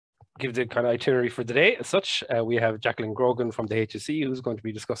give the kind of itinerary for the day as such. We have Jacqueline Grogan from the HSE who's going to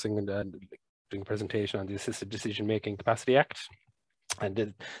be discussing and doing a presentation on the Assisted Decision Making Capacity Act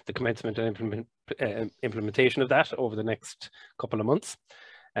and the commencement and implementation of that over the next couple of months.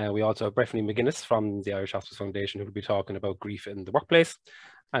 We also have Breffni McGuinness from the Irish Hospice Foundation who will be talking about grief in the workplace.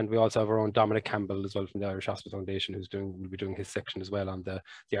 And we also have our own Dominic Campbell as well from the Irish Hospice Foundation will be doing his section as well on the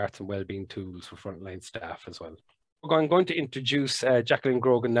arts and wellbeing tools for frontline staff as well. I'm going to introduce Jacqueline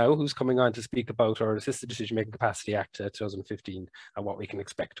Grogan now, who's coming on to speak about our Assisted Decision Making Capacity Act 2015 and what we can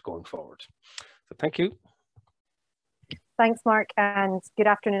expect going forward. So thank you. Thanks, Mark, and good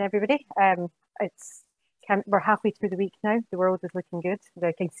afternoon, everybody. We're halfway through the week now. The world is looking good.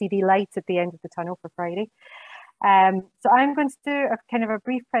 I can see the light at the end of the tunnel for Friday. So I'm going to do a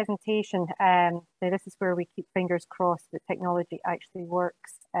brief presentation. So this is where we keep fingers crossed that technology actually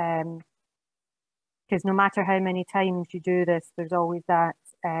works. Because no matter how many times you do this, there's always that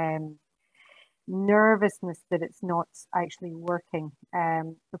nervousness that it's not actually working.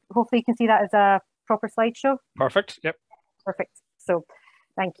 Hopefully you can see that as a proper slideshow. Perfect, yep. Perfect, so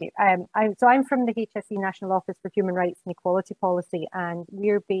thank you. I'm from the HSE National Office for Human Rights and Equality Policy, and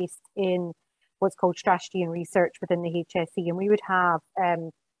we're based in what's called strategy and research within the HSE, and we would have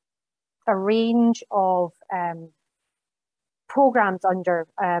a range of programs under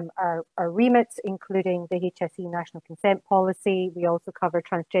our remits, including the HSE National Consent Policy. We also cover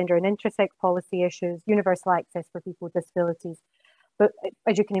transgender and intersex policy issues, universal access for people with disabilities. But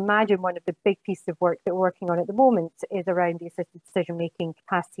as you can imagine, one of the big pieces of work that we're working on at the moment is around the Assisted Decision Making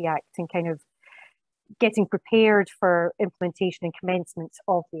Capacity Act and kind of getting prepared for implementation and commencement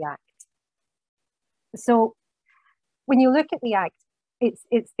of the Act. So when you look at the Act,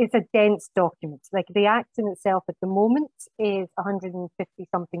 it's a dense document. Like the Act in itself at the moment is 150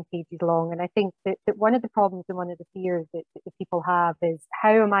 something pages long. And I think that one of the problems and one of the fears that the people have is,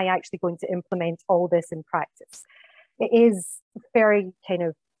 how am I actually going to implement all this in practice? It is very kind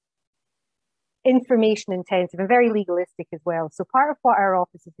of information intensive and very legalistic as well. So part of what our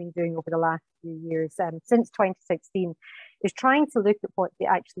office has been doing over the last few years, since 2016, is trying to look at what it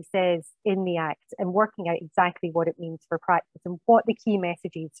actually says in the Act and working out exactly what it means for practice and what the key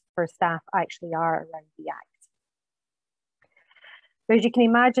messages for staff actually are around the Act. But as you can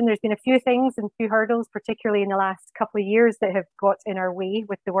imagine, there's been a few things and a few hurdles, particularly in the last couple of years, that have got in our way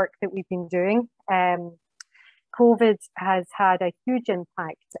with the work that we've been doing. COVID has had a huge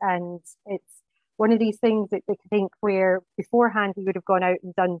impact, and it's one of these things that I think where beforehand we would have gone out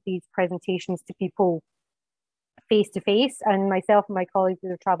and done these presentations to people face to face, and myself and my colleagues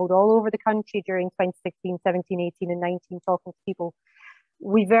have traveled all over the country during 2016, 17, 18 and 19 talking to people.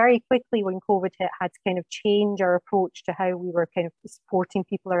 We very quickly, when COVID hit, had to kind of change our approach to how we were kind of supporting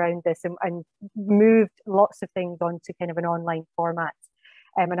people around this, and moved lots of things onto kind of an online format.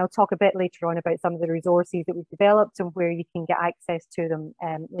 And I'll talk a bit later on about some of the resources that we've developed and where you can get access to them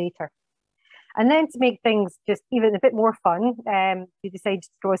later. And then to make things just even a bit more fun, we decided to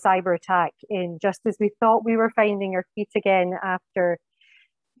throw a cyber attack in just as we thought we were finding our feet again after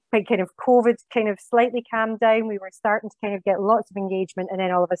kind of COVID kind of slightly calmed down. We were starting to kind of get lots of engagement, and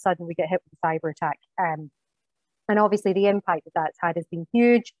then all of a sudden we get hit with a cyber attack. And obviously the impact that that's had has been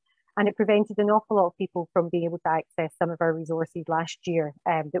huge. And it prevented an awful lot of people from being able to access some of our resources last year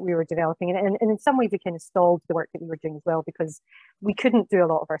that we were developing. And in some ways, it kind of stalled the work that we were doing as well, because we couldn't do a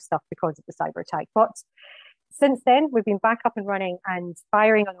lot of our stuff because of the cyber attack. But since then, we've been back up and running and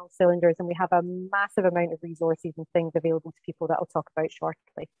firing on all cylinders, and we have a massive amount of resources and things available to people that I'll talk about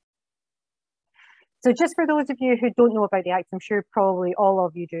shortly. So just for those of you who don't know about the Act, I'm sure probably all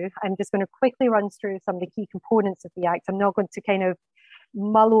of you do, I'm just going to quickly run through some of the key components of the Act. I'm not going to kind of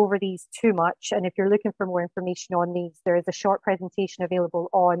mull over these too much, and if you're looking for more information on these, there is a short presentation available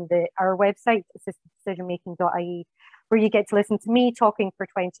on our website, assistedDecisionMaking.ie, where you get to listen to me talking for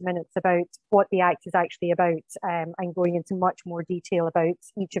 20 minutes about what the Act is actually about, and going into much more detail about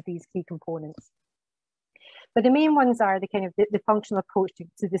each of these key components. But the main ones are the kind of the functional approach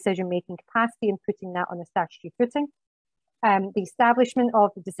to decision-making capacity and putting that on a statutory footing. The establishment of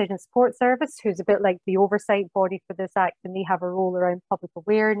the Decision Support Service, who's a bit like the oversight body for this Act, and they have a role around public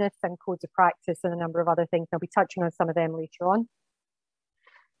awareness and codes of practice and a number of other things. I'll be touching on some of them later on.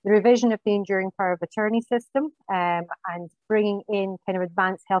 The revision of the enduring power of attorney system, and bringing in kind of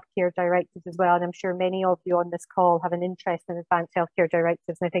advanced healthcare directives as well. And I'm sure many of you on this call have an interest in advanced healthcare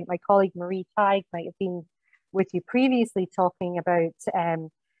directives. And I think my colleague Marie Teig might have been with you previously talking about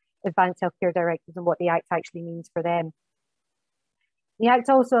advanced healthcare directives and what the Act actually means for them. The Act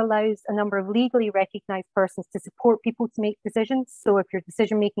also allows a number of legally recognised persons to support people to make decisions. So if your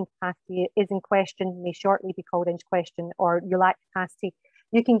decision-making capacity is in question, may shortly be called into question, or you lack capacity,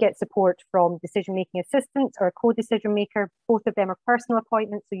 You can get support from decision-making assistants or a co-decision maker. Both of them are personal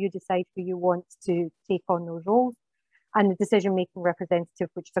appointments, so you decide who you want to take on those roles. And the decision-making representative,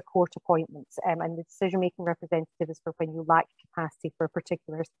 which is a court appointment. And the decision-making representative is for when you lack capacity for a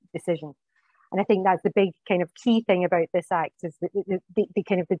particular decision. And I think that's the big kind of key thing about this Act, is the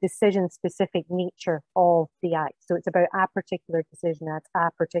kind of the decision-specific nature of the Act. So it's about a particular decision at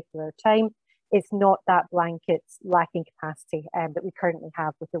a particular time. It's not that blanket lacking capacity that we currently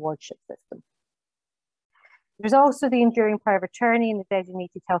have with the wardship system. There's also the enduring power of attorney and the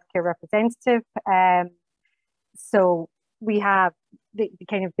designated healthcare representative. So we have the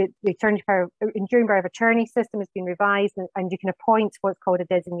enduring power of attorney system has been revised, and you can appoint what's called a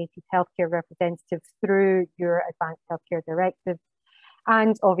designated healthcare representative through your advanced healthcare directive.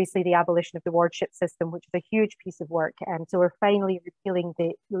 And obviously the abolition of the wardship system, which is a huge piece of work. So we're finally repealing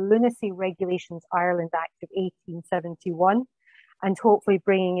the Lunacy Regulations Ireland Act of 1871, and hopefully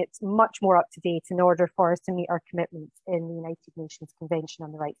bringing it much more up to date in order for us to meet our commitments in the United Nations Convention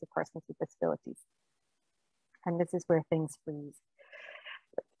on the Rights of Persons with Disabilities. And this is where things freeze.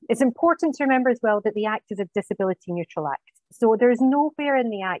 It's important to remember as well that the Act is a disability neutral Act. So there's nowhere in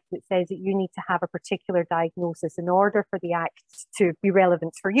the Act that says that you need to have a particular diagnosis in order for the Act to be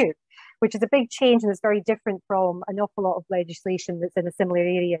relevant for you, which is a big change and is very different from an awful lot of legislation that's in a similar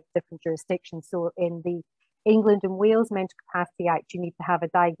area in different jurisdictions. So in the England and Wales Mental Capacity Act, you need to have a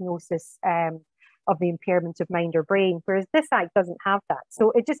diagnosis of the impairment of mind or brain, whereas this Act doesn't have that.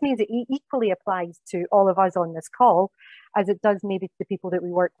 So it just means it equally applies to all of us on this call as it does maybe to the people that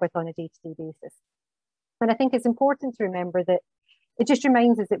we work with on a day-to-day basis. And I think it's important to remember that it just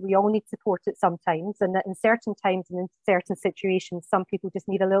reminds us that we all need support at some times, and that in certain times and in certain situations, some people just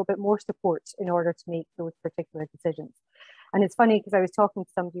need a little bit more support in order to make those particular decisions. And it's funny because I was talking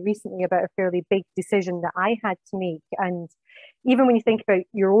to somebody recently about a fairly big decision that I had to make. And even when you think about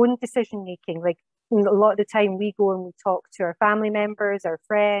your own decision making, like a lot of the time we go and we talk to our family members, our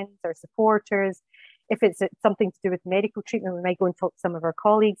friends, our supporters. If it's something to do with medical treatment, we might go and talk to some of our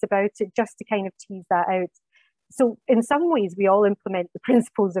colleagues about it just to kind of tease that out. So in some ways, we all implement the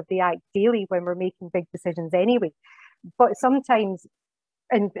principles of the Act daily when we're making big decisions anyway. But sometimes,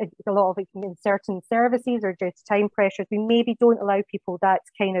 and a lot of it in certain services or due to time pressures, we maybe don't allow people that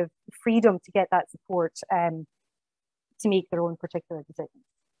kind of freedom to get that support to make their own particular decisions.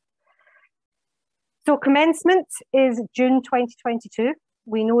 So commencement is June 2022.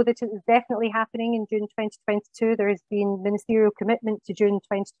 We know that it is definitely happening in June 2022. There has been ministerial commitment to June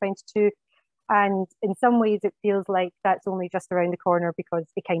 2022. And in some ways, it feels like that's only just around the corner because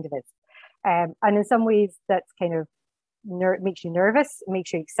it kind of is. And in some ways, that's kind of makes you nervous,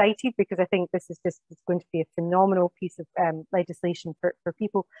 makes you excited, because I think this is just going to be a phenomenal piece of legislation for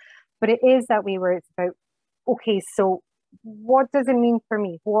people. But it is that way where it's about, okay, so what does it mean for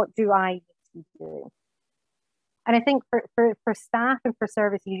me? What do I need to be doing? And I think for staff and for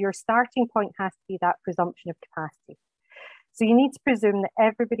services, your starting point has to be that presumption of capacity. So you need to presume that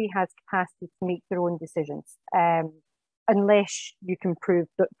everybody has capacity to make their own decisions, unless you can prove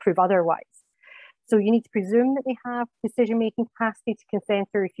otherwise. So you need to presume that they have decision-making capacity to consent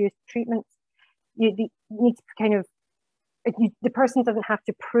or refuse treatment. You need to kind of, the person doesn't have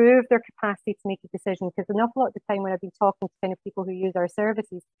to prove their capacity to make a decision, because an awful lot of the time when I've been talking to kind of people who use our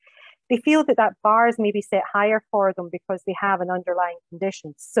services, they feel that that bar is maybe set higher for them because they have an underlying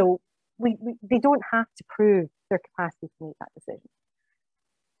condition. So they don't have to prove their capacity to make that decision.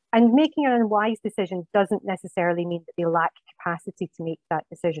 And making an unwise decision doesn't necessarily mean that they lack capacity to make that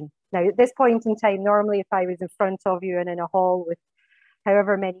decision. Now, at this point in time, normally if I was in front of you and in a hall with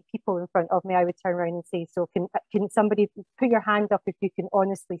however many people in front of me, I would turn around and say, so can somebody put your hand up if you can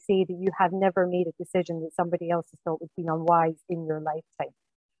honestly say that you have never made a decision that somebody else has thought would be unwise in your lifetime?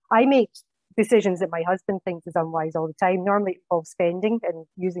 I make decisions that my husband thinks is unwise all the time. Normally it involves spending and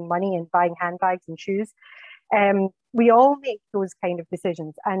using money and buying handbags and shoes. We all make those kind of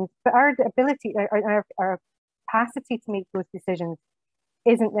decisions, but our ability, our capacity to make those decisions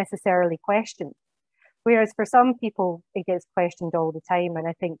isn't necessarily questioned. Whereas for some people, it gets questioned all the time, and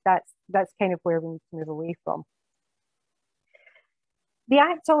I think that's kind of where we need to move away from. The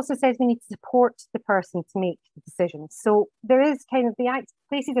Act also says we need to support the person to make the decisions. So there is kind of, the Act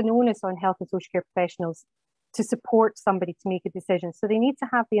places an onus on health and social care professionals to support somebody to make a decision. So they need to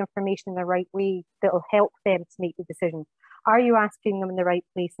have the information in the right way that will help them to make the decision. Are you asking them in the right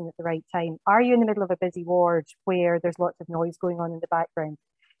place and at the right time? Are you in the middle of a busy ward where there's lots of noise going on in the background?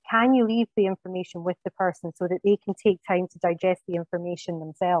 Can you leave the information with the person so that they can take time to digest the information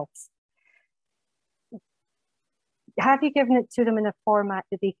themselves? Have you given it to them in a format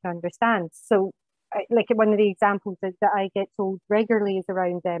that they can understand? So like one of the examples that I get told regularly is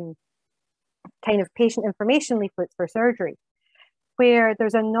around kind of patient information leaflets for surgery, where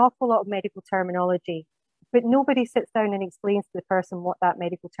there's an awful lot of medical terminology, but nobody sits down and explains to the person what that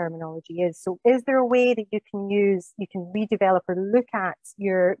medical terminology is. So is there a way that you can redevelop or look at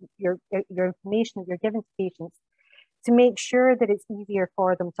your information that you're giving to patients to make sure that it's easier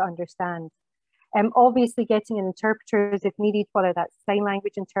for them to understand? Obviously getting an interpreter if needed, whether that's sign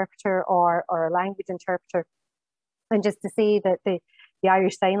language interpreter or a language interpreter. And just to say that the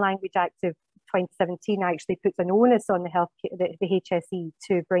Irish Sign Language Act of 2017 actually puts an onus on the HSE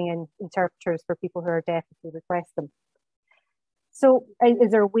to bring in interpreters for people who are deaf if they request them. So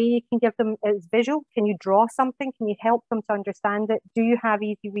is there a way you can give them as visual? Can you draw something? Can you help them to understand it? Do you have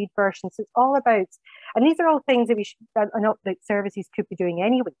easy read versions? It's all about, and these are all things that services could be doing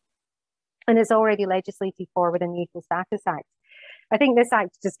anyway. And it's already legislated for within the Equal Status Act. I think this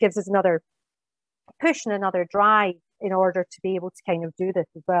act just gives us another push and another drive in order to be able to kind of do this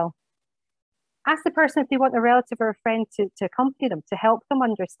as well. Ask the person if they want a relative or a friend to accompany them, to help them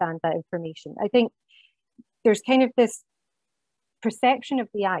understand that information. I think there's kind of this perception of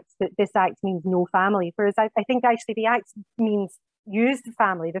the act that this act means no family, whereas I think actually the act means use the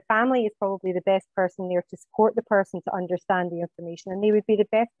family. The family is probably the best person there to support the person to understand the information, and they would be the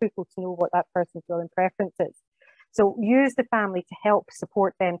best people to know what that person's will and preference is. So use the family to help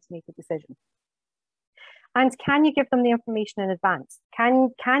support them to make a decision. And can you give them the information in advance? Can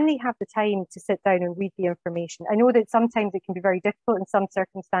they have the time to sit down and read the information? I know that sometimes it can be very difficult in some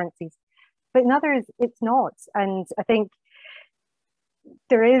circumstances, but in others it's not. And I think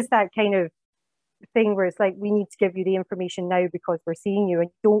there is that kind of thing where it's like, we need to give you the information now because we're seeing you and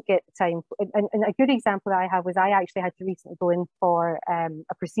you don't get the time. And a good example that I have was I actually had to recently go in for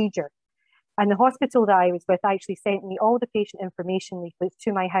a procedure. And the hospital that I was with actually sent me all the patient information leaflets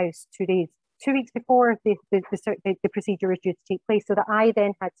to my house 2 weeks before the procedure was due to take place, so that I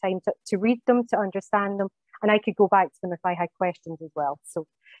then had time to read them, to understand them, and I could go back to them if I had questions as well. So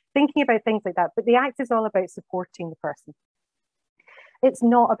thinking about things like that. But the Act is all about supporting the person. It's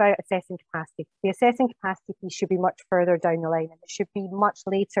not about assessing capacity. The assessing capacity piece should be much further down the line, and it should be much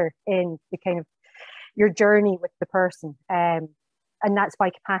later in the kind of your journey with the person. And that's why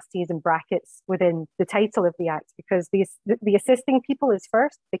capacity is in brackets within the title of the Act, because the assisting people is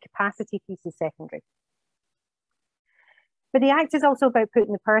first, the capacity piece is secondary. But the Act is also about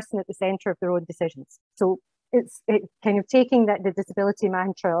putting the person at the centre of their own decisions. So it's kind of taking the disability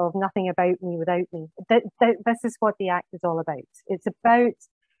mantra of nothing about me without me. This is what the Act is all about. It's about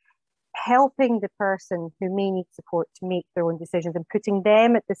helping the person who may need support to make their own decisions and putting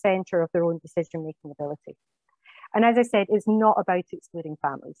them at the centre of their own decision-making ability. And as I said, it's not about excluding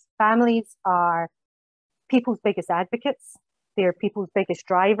families. Families are people's biggest advocates. They're people's biggest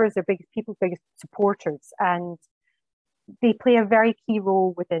drivers. They're people's biggest supporters. And they play a very key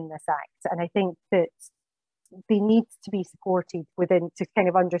role within this Act. And I think that they need to be supported within to kind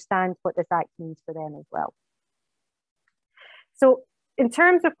of understand what this Act means for them as well. So in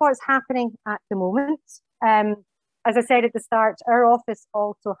terms of what's happening at the moment, as I said at the start, our office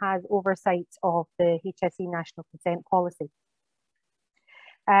also has oversight of the HSE National Consent Policy.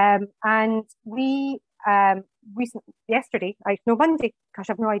 And we Monday, gosh, I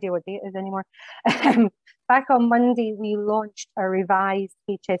have no idea what day it is anymore. Back on Monday, we launched a revised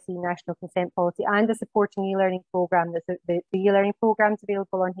HSE National Consent Policy and a supporting e-learning programme. The e-learning programme is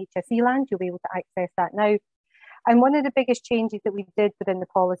available on HSE Land. You'll be able to access that now. And one of the biggest changes that we did within the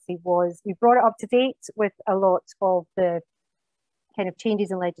policy was we brought it up to date with a lot of the kind of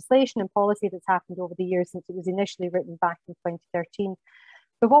changes in legislation and policy that's happened over the years since it was initially written back in 2013.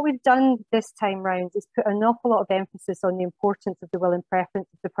 But what we've done this time round is put an awful lot of emphasis on the importance of the will and preference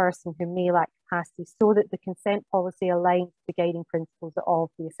of the person who may lack capacity, so that the consent policy aligns with the guiding principles of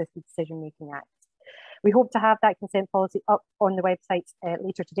the Assisted Decision Making Act. We hope to have that consent policy up on the website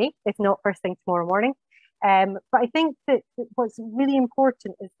later today, if not first thing tomorrow morning. But I think that what's really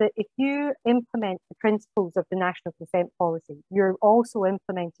important is that if you implement the principles of the National Consent Policy, you're also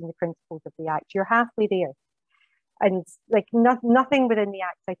implementing the principles of the Act. You're halfway there. And like nothing within the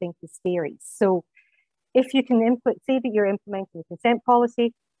Act, I think, is scary. So if you can say that you're implementing the consent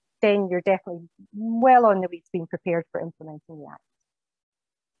policy, then you're definitely well on the way to being prepared for implementing the Act.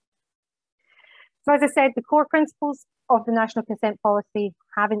 So as I said, the core principles of the National Consent Policy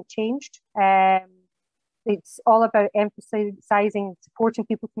haven't changed. It's all about emphasising and supporting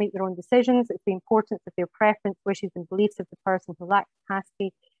people to make their own decisions. It's the importance of their preference, wishes and beliefs of the person who lacks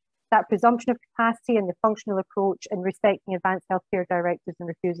capacity, that presumption of capacity and the functional approach, and respecting advanced healthcare directives and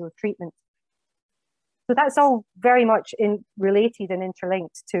refusal of treatment. So that's all very much related and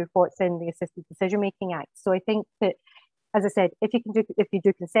interlinked to what's in the Assisted Decision Making Act. So I think that, as I said, if you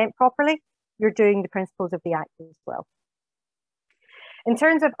do consent properly, you're doing the principles of the Act as well. In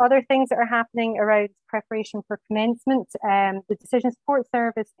terms of other things that are happening around preparation for commencement, the Decision Support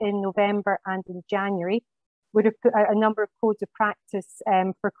Service in November and in January would have put out a number of codes of practice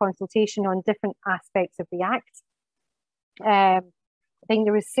for consultation on different aspects of the Act. I think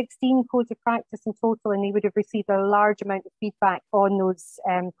there was 16 codes of practice in total, and they would have received a large amount of feedback on those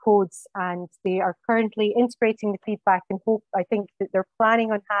codes, and they are currently integrating the feedback and I think that they're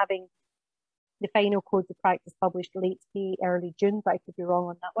planning on having the final codes of practice published late May, early June, but I could be wrong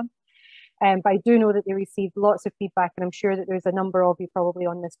on that one. But I do know that they received lots of feedback, and I'm sure that there's a number of you probably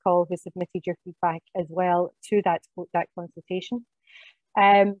on this call who submitted your feedback as well to that consultation.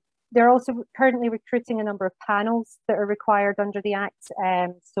 They're also currently recruiting a number of panels that are required under the Act.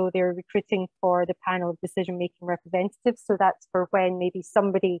 So they're recruiting for the panel of decision-making representatives. So that's for when maybe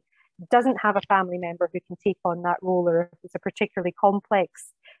somebody doesn't have a family member who can take on that role, or if it's a particularly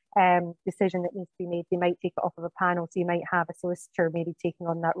complex decision that needs to be made, they might take it off of a panel. So you might have a solicitor maybe taking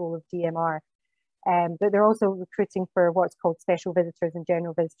on that role of DMR. But they're also recruiting for what's called special visitors and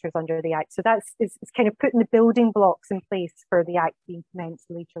general visitors under the Act. So it's kind of putting the building blocks in place for the Act being commenced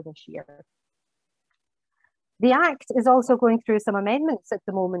later this year. The Act is also going through some amendments at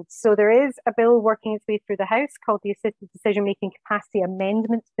the moment. So there is a bill working its way through the House called the Assisted Decision Making Capacity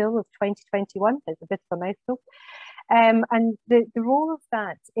Amendment Bill of 2021. It's a bit of a mouthful. And the role of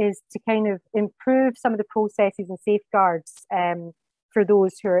that is to kind of improve some of the processes and safeguards for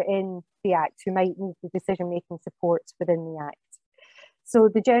those who are in the Act who might need the decision-making support within the Act. So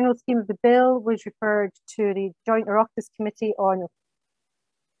the general scheme of the bill was referred to the Joint Oireachtas Committee on,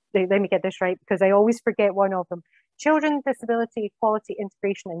 let me get this right because I always forget one of them, Children, Disability, Equality,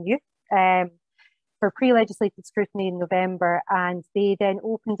 Integration and Youth, for pre-legislative scrutiny in November, and they then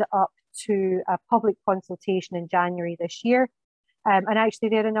opened it up to a public consultation in January this year. And actually,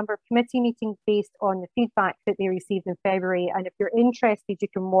 they had a number of committee meetings based on the feedback that they received in February. And if you're interested, you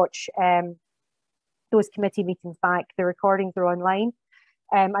can watch those committee meetings back. The recordings are online.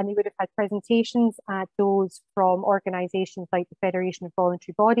 And they would have had presentations at those from organisations like the Federation of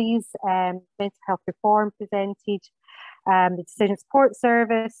Voluntary Bodies, Mental Health Reform presented, the Decision Support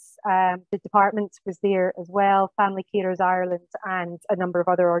Service, the department was there as well, Family Carers Ireland, and a number of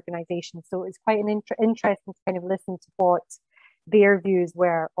other organisations. So it's quite an interesting to kind of listen to what their views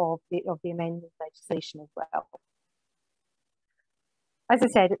were of the amendment legislation as well. As I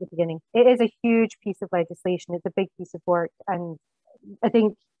said at the beginning, it is a huge piece of legislation. It's a big piece of work, and I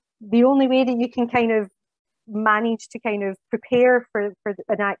think the only way that you can kind of manage to kind of prepare for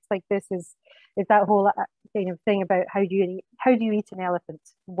an act like this is that whole kind of thing about how do you eat an elephant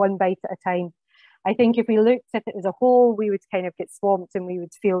one bite at a time. I think if we looked at it as a whole, we would kind of get swamped and we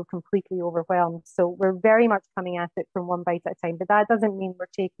would feel completely overwhelmed. So we're very much coming at it from one bite at a time, but that doesn't mean we're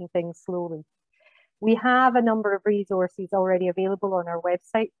taking things slowly. We have a number of resources already available on our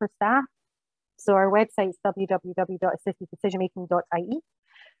website for staff. So our website is www.assisteddecisionmaking.ie.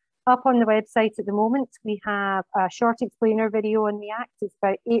 Up on the website at the moment, we have a short explainer video on the Act. It's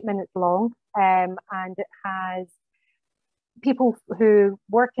about 8 minutes long, and it has people who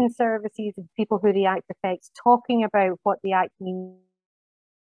work in services and people who the Act affects talking about what the Act means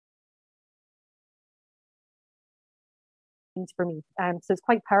for me. So it's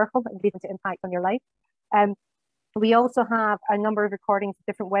quite powerful and able to impact on your life. We also have a number of recordings of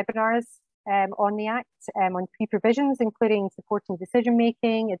different webinars on the Act, on key provisions, including supporting decision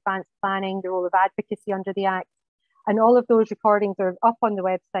making, advanced planning, the role of advocacy under the Act. And all of those recordings are up on the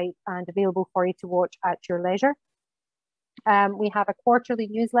website and available for you to watch at your leisure. We have a quarterly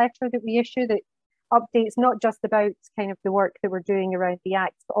newsletter that we issue that updates not just about kind of the work that we're doing around the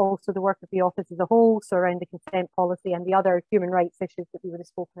Act, but also the work of the office as a whole, so around the consent policy and the other human rights issues that we would have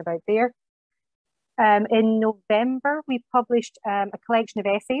spoken about there. In November, we published a collection of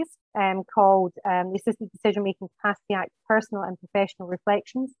essays called the Assisted Decision Making Capacity Act Personal and Professional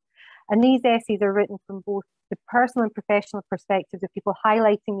Reflections. And these essays are written from both the personal and professional perspectives of people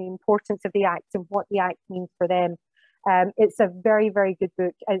highlighting the importance of the Act and what the Act means for them. It's a very, very good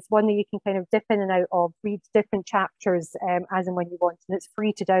book. It's one that you can kind of dip in and out of, read different chapters as and when you want, and it's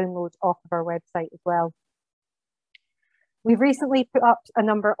free to download off of our website as well. We've recently put up a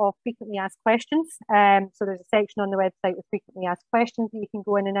number of frequently asked questions. So there's a section on the website with frequently asked questions that you can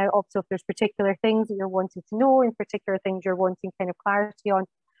go in and out of. So if there's particular things that you're wanting to know and particular things you're wanting kind of clarity on,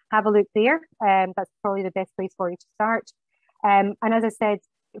 have a look there. That's probably the best place for you to start. And as I said,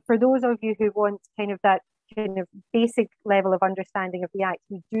 for those of you who want kind of that kind of basic level of understanding of the Act,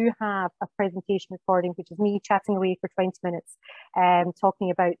 we do have a presentation recording, which is me chatting away for 20 minutes,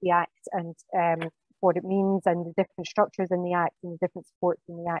 talking about the Act and what it means and the different structures in the Act and the different supports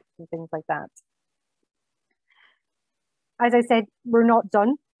in the Act and things like that. As I said, we're not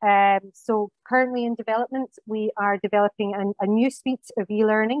done. So currently in development, we are developing a new suite of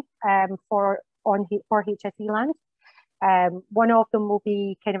e-learning for HSE land. One of them will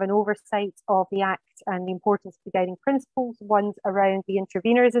be kind of an oversight of the Act and the importance of the guiding principles. One's around the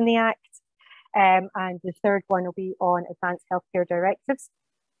interveners in the Act, and the third one will be on advanced healthcare directives.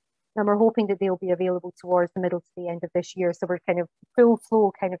 And we're hoping that they'll be available towards the middle to the end of this year. So we're kind of full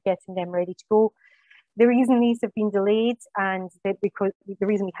flow, kind of getting them ready to go. The reason these have been delayed and because the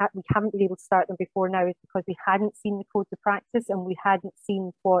reason we haven't been able to start them before now is because we hadn't seen the codes of practice and we hadn't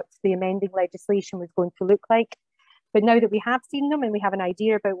seen what the amending legislation was going to look like. But now that we have seen them and we have an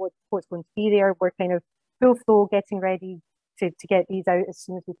idea about what's going to be there, we're kind of full flow getting ready to get these out as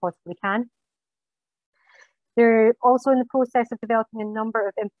soon as we possibly can. They're also in the process of developing a number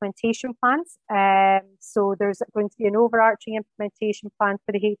of implementation plans. So there's going to be an overarching implementation plan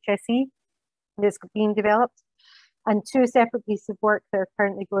for the HSE that's being developed, and two separate pieces of work that are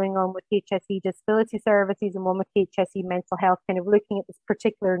currently going on with HSE Disability Services and one with HSE Mental Health, kind of looking at this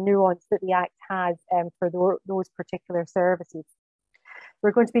particular nuance that the Act has for those particular services.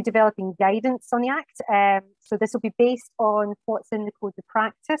 We're going to be developing guidance on the Act. So this will be based on what's in the Code of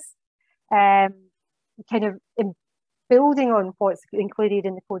Practice, kind of building on what's included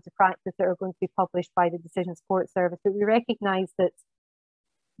in the Codes of Practice that are going to be published by the Decision Support Service. But we recognise that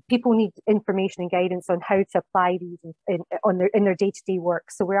people need information and guidance on how to apply these in their day-to-day work.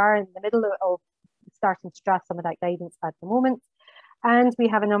 So we are in the middle of starting to draft some of that guidance at the moment. And we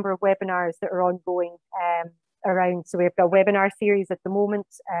have a number of webinars that are ongoing around. So we've got a webinar series at the moment,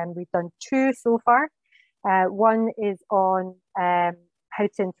 and we've done 2 so far. One is on how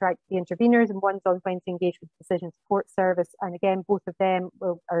to interact with the interveners, and one's on when to engage with the Decision Support Service. And again, both of them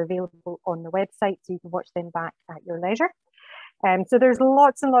are available on the website, so you can watch them back at your leisure. So there's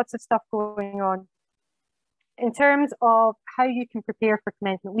lots and lots of stuff going on. In terms of how you can prepare for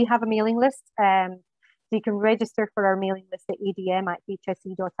commencement, we have a mailing list. So you can register for our mailing list at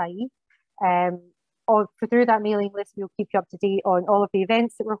adm@hse.ie. Through that mailing list, we'll keep you up to date on all of the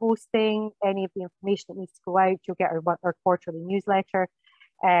events that we're hosting, any of the information that needs to go out. You'll get our quarterly newsletter.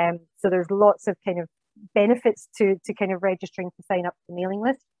 So there's lots of kind of benefits to kind of registering to sign up to the mailing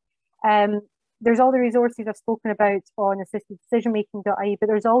list. There's all the resources I've spoken about on assistedDecisionMaking.ie, but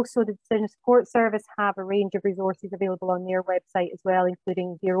there's also the Decision Support Service have a range of resources available on their website as well,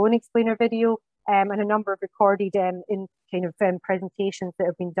 including their own explainer video and a number of recorded presentations that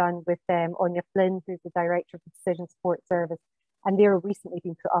have been done with Anya Flynn, who's the Director of the Decision Support Service, and they're recently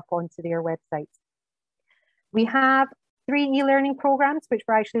been put up onto their website. We have 3 e-learning programs, which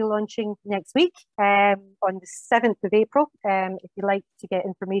we're actually launching next week on the 7th of April. If you'd like to get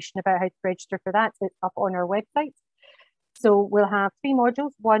information about how to register for that, it's up on our website. So we'll have 3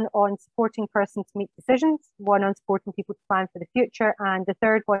 modules, one on supporting persons to make decisions, one on supporting people to plan for the future, and the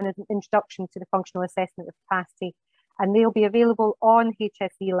third one is an introduction to the functional assessment of capacity. And they'll be available on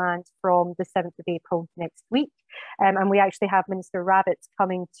HSE land from the 7th of April next week. And we actually have Minister Rabbit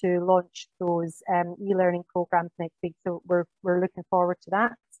coming to launch those e-learning programs next week. So we're looking forward to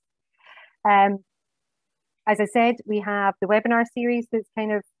that. As I said, we have the webinar series that's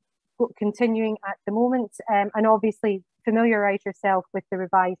kind of continuing at the moment. And obviously familiarise yourself with the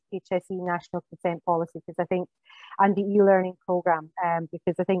revised HSE National Consent Policy, because I think, and the e-learning programme,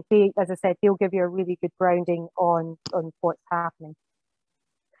 because I think they, as I said, they'll give you a really good grounding on what's happening.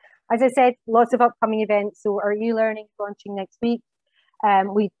 As I said, lots of upcoming events. So our e-learning is launching next week. As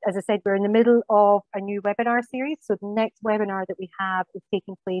I said, we're in the middle of a new webinar series. So the next webinar that we have is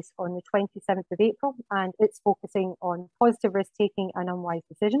taking place on the 27th of April, and it's focusing on positive risk-taking and unwise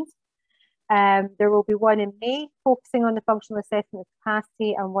decisions. There will be one in May focusing on the functional assessment of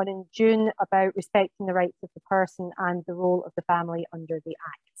capacity, and one in June about respecting the rights of the person and the role of the family under the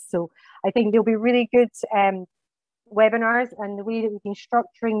Act. So I think they'll be really good webinars, and the way that we've been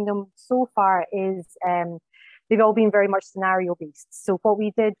structuring them so far is they've all been very much scenario based. So what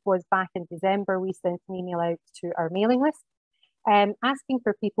we did was back in December, we sent an email out to our mailing list asking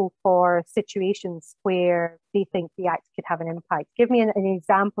for people for situations where they think the Act could have an impact. Give me an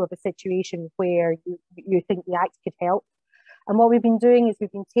example of a situation where you think the Act could help. And what we've been doing is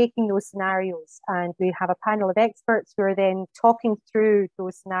we've been taking those scenarios, and we have a panel of experts who are then talking through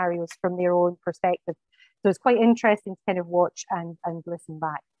those scenarios from their own perspective. So it's quite interesting to kind of watch and listen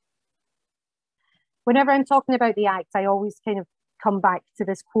back. Whenever I'm talking about the Act, I always kind of come back to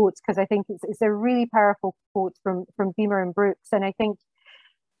this quote because I think it's a really powerful quote from Beamer and Brooks. And I think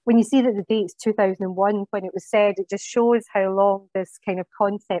when you see that the date's 2001 when it was said, it just shows how long this kind of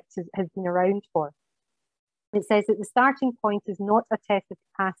concept has been around for. It says that the starting point is not a test of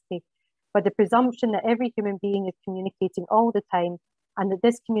capacity, but the presumption that every human being is communicating all the time and that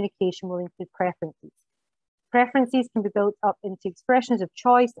this communication will include preferences. Preferences can be built up into expressions of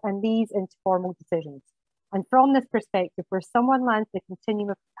choice and these into formal decisions. And from this perspective, where someone lands in the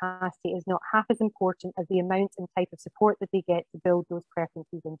continuum of capacity is not half as important as the amount and type of support that they get to build those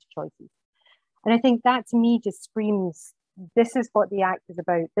preferences into choices. And I think that to me just screams, this is what the Act is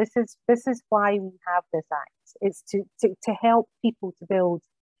about. This is why we have this Act. It's to help people to build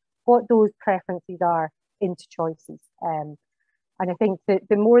what those preferences are into choices. And I think that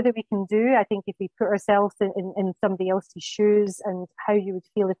the more that we can do, I think if we put ourselves in somebody else's shoes and how you would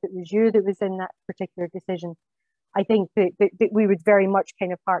feel if it was you that was in that particular decision, I think that we would very much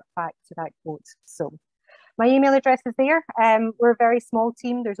kind of hark back to that quote. So my email address is there. We're a very small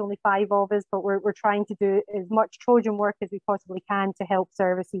team. There's only 5 of us, but we're trying to do as much Trojan work as we possibly can to help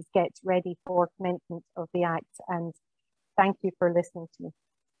services get ready for commencement of the Act. And thank you for listening to me.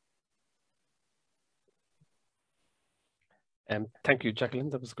 Thank you, Jacqueline.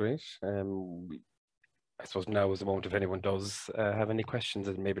 That was great. I suppose now is the moment if anyone does have any questions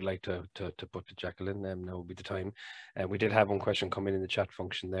and maybe like to put to Jacqueline, now would be the time. We did have one question come in the chat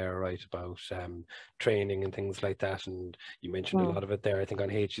function there, right, about training and things like that, and you mentioned a lot of it there, I think, on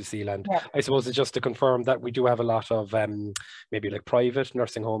HSE land. Yeah. I suppose it's just to confirm that we do have a lot of maybe like private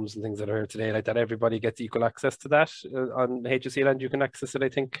nursing homes and things that are here today, like that everybody gets equal access to that on HSE land. You can access it, I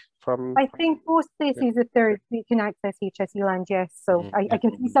think, from... I think most places, if you can access HSE land, yes. So I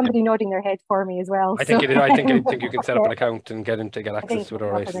can see somebody nodding their head for me as well. I think I think you can set up an account and get access to it, all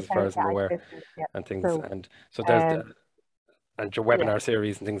right, as far as I'm aware, and things. So there's and your webinar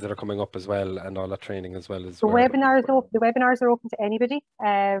series and things that are coming up as well, and all that training as well. The webinars are open to anybody.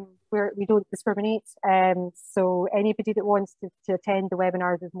 We don't discriminate. So anybody that wants to attend the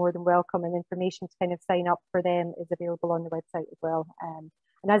webinars is more than welcome, and information to kind of sign up for them is available on the website as well.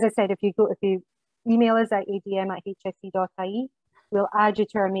 And as I said, if you email us at adm@hse.ie, we'll add you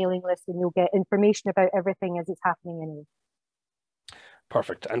to our mailing list and you'll get information about everything as it's happening anyway.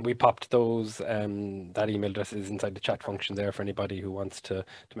 Perfect. And we popped those, that email address is inside the chat function there for anybody who wants to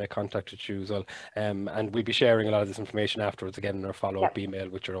make contact with you as well. And we'll be sharing a lot of this information afterwards again in our follow-up email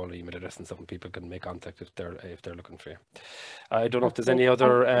with your own email address and stuff, and people can make contact if they're looking for you. I don't know if there's any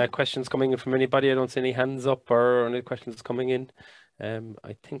other questions coming in from anybody. I don't see any hands up or any questions coming in.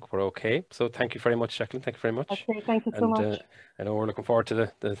 I think we're okay. So thank you very much, Jacqueline. Thank you very much. Okay, thank you so much. I know we're looking forward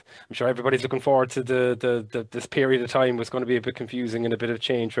to I'm sure everybody's looking forward to this period of time. It's going to be a bit confusing and a bit of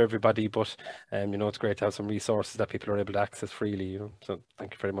change for everybody, but you know, it's great to have some resources that people are able to access freely, you know. So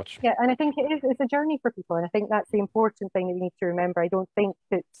thank you very much. Yeah, and I think it's a journey for people, and I think that's the important thing that you need to remember. I don't think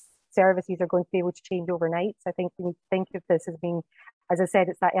that services are going to be able to change overnight. So I think we need to think of this as being, as I said,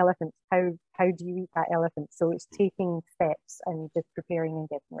 it's that elephant. How do you eat that elephant? So it's taking steps and just preparing and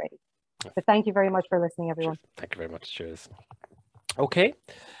getting ready. So thank you very much for listening, everyone. Thank you very much. Cheers. Okay.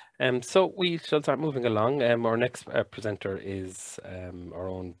 So we shall start moving along. Our next presenter is our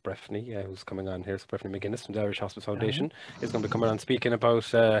own Breffni, who's coming on here. So Breffni McGuinness from the Irish Hospice Foundation is going to be coming on speaking about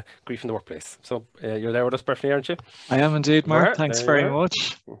grief in the workplace. So you're there with us, Breffni, aren't you? I am indeed, Mark. Thanks very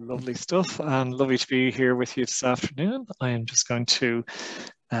much. Lovely stuff, and lovely to be here with you this afternoon. I am just going to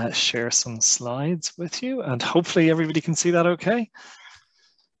share some slides with you, and hopefully everybody can see that okay.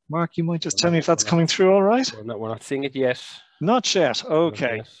 Mark, you might just tell me if that's coming through all right. We're not seeing it yet. Not yet.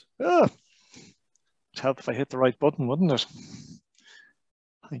 Okay. It'd help if I hit the right button, wouldn't it?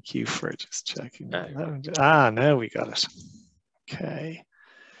 Thank you for just checking. Now we got it. Okay.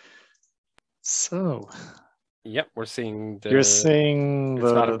 So. Yep, we're seeing the... You're seeing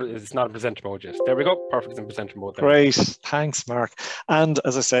it's not a presenter mode yet. There we go. Perfect, it's in presenter mode. There. Great. Thanks, Mark. And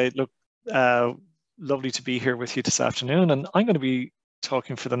as I say, look, lovely to be here with you this afternoon. And I'm going to be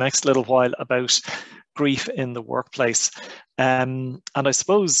talking for the next little while about grief in the workplace. And I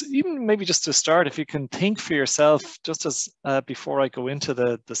suppose even maybe just to start, if you can think for yourself, just as before I go into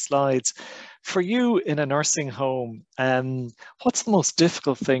the slides, for you in a nursing home, what's the most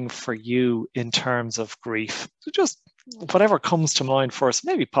difficult thing for you in terms of grief? So just whatever comes to mind for us,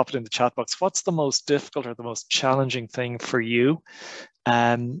 maybe pop it in the chat box. What's the most difficult or the most challenging thing for you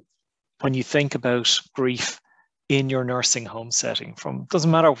when you think about grief in your nursing home setting?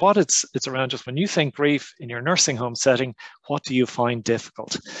 Doesn't matter what it's around, just when you think grief in your nursing home setting, what do you find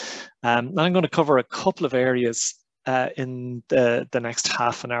difficult? And I'm going to cover a couple of areas in the next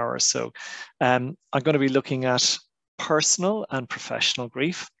half an hour or so. I'm going to be looking at personal and professional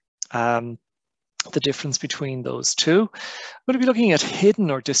grief, the difference between those two. We're going to be looking at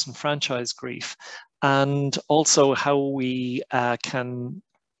hidden or disenfranchised grief, and also how we can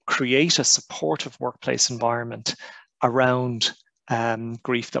create a supportive workplace environment around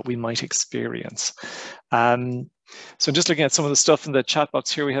grief that we might experience. So just looking at some of the stuff in the chat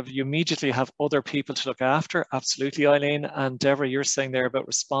box here, you immediately have other people to look after. Absolutely, Eileen. And Deborah, you're saying there about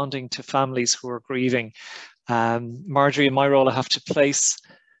responding to families who are grieving. Marjorie, in my role, I have to place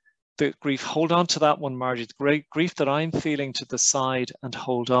the grief. Hold on to that one, Marjorie. The great grief that I'm feeling to the side and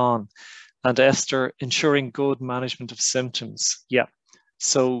hold on. And Esther, ensuring good management of symptoms. Yeah.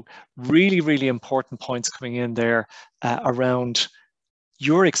 So really, really important points coming in there around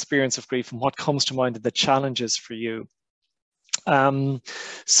your experience of grief and what comes to mind and the challenges for you.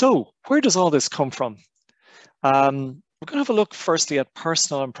 So where does all this come from? We're going to have a look firstly at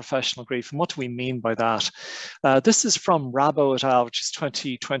personal and professional grief, and what do we mean by that? This is from Rabo et al., which is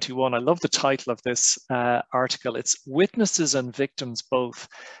 2021. I love the title of this article. It's Witnesses and Victims Both,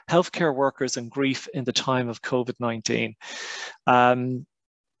 Healthcare Workers and Grief in the Time of COVID-19.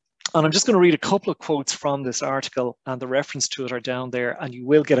 And I'm just going to read a couple of quotes from this article, and the reference to it are down there, and you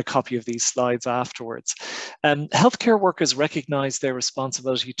will get a copy of these slides afterwards. Healthcare workers recognize their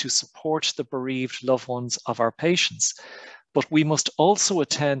responsibility to support the bereaved loved ones of our patients, but we must also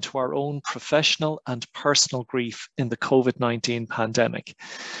attend to our own professional and personal grief in the COVID-19 pandemic.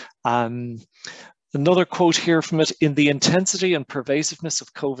 Another quote here from it: in the intensity and pervasiveness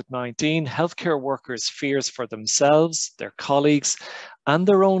of COVID-19, healthcare workers' fears for themselves, their colleagues, and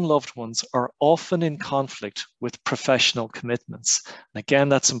their own loved ones are often in conflict with professional commitments. And again,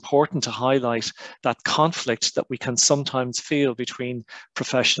 that's important to highlight that conflict that we can sometimes feel between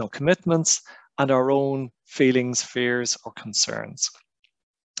professional commitments and our own feelings, fears, or concerns.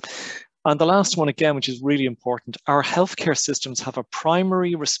 And the last one, again, which is really important, our healthcare systems have a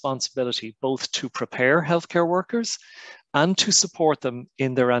primary responsibility both to prepare healthcare workers and to support them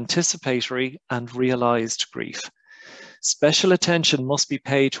in their anticipatory and realized grief. Special attention must be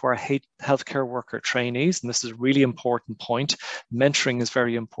paid to our healthcare worker trainees, and this is a really important point. Mentoring is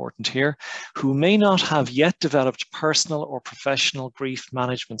very important here, who may not have yet developed personal or professional grief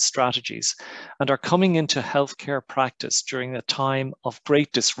management strategies and are coming into healthcare practice during a time of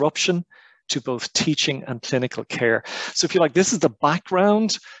great disruption to both teaching and clinical care. So if you like, this is the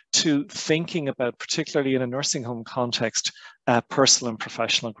background to thinking about, particularly in a nursing home context, personal and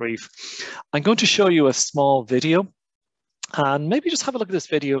professional grief. I'm going to show you a small video, and maybe just have a look at this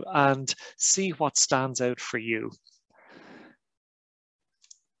video and see what stands out for you.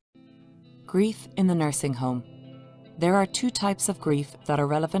 Grief in the nursing home. There are two types of grief that are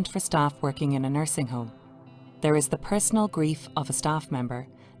relevant for staff working in a nursing home. There is the personal grief of a staff member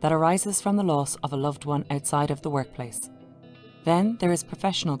that arises from the loss of a loved one outside of the workplace. Then there is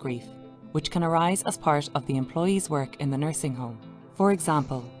professional grief, which can arise as part of the employee's work in the nursing home. For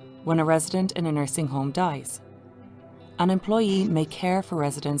example, when a resident in a nursing home dies. An employee may care for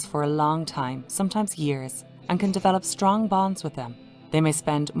residents for a long time, sometimes years, and can develop strong bonds with them. They may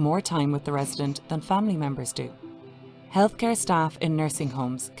spend more time with the resident than family members do. Healthcare staff in nursing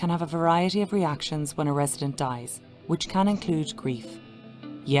homes can have a variety of reactions when a resident dies, which can include grief.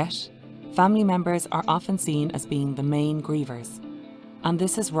 Yet, family members are often seen as being the main grievers. And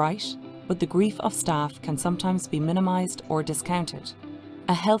this is right, but the grief of staff can sometimes be minimised or discounted.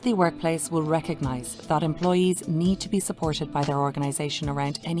 A healthy workplace will recognise that employees need to be supported by their organisation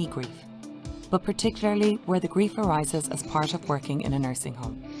around any grief, but particularly where the grief arises as part of working in a nursing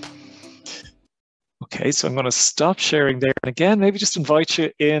home. Okay, so I'm going to stop sharing there. And again, maybe just invite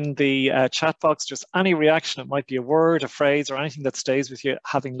you in the chat box, just any reaction. It might be a word, a phrase, or anything that stays with you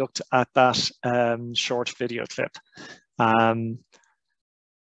having looked at that short video clip.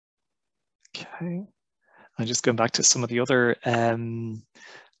 Okay. I'm just going back to some of the other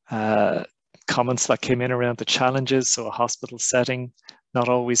comments that came in around the challenges. So a hospital setting, not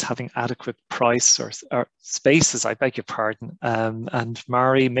always having adequate price or spaces, I beg your pardon. And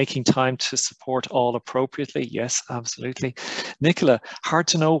Mari, making time to support all appropriately. Yes, absolutely. Nicola, hard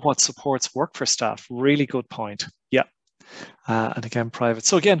to know what supports work for staff. Really good point. Yeah. And again, private.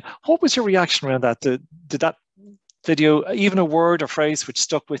 So again, what was your reaction around that? Did that video, even a word or phrase which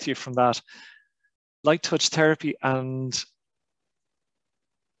stuck with you from that? Light touch therapy and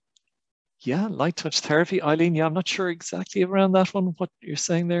yeah, light touch therapy. Eileen, yeah, I'm not sure exactly around that one, what you're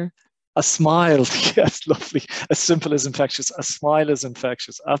saying there. A smile, yes, lovely. As simple as infectious. A smile is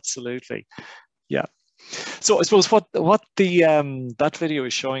infectious, absolutely. Yeah. So I suppose what the that video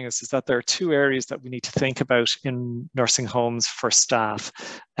is showing us is that there are two areas that we need to think about in nursing homes for staff.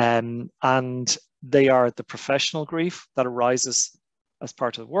 And they are the professional grief that arises as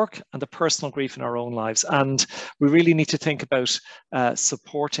part of the work and the personal grief in our own lives. And we really need to think about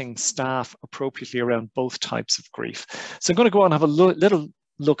supporting staff appropriately around both types of grief. So I'm going to go on and have a little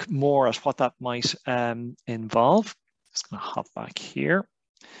look more at what that might involve. Just going to hop back here.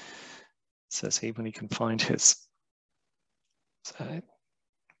 It says he when he can find his.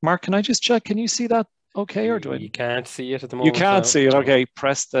 Mark, can I just check? Can you see that okay, or do I? You can't see it at the moment. You can't see it. Okay,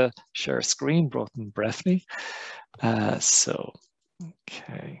 press the share screen button, Breffni. So,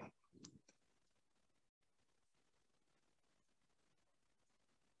 okay.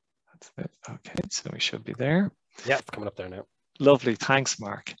 That's it. Okay, so we should be there. Yeah, it's coming up there now. Lovely. Thanks,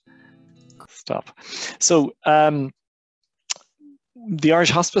 Mark. Stop. So, the Irish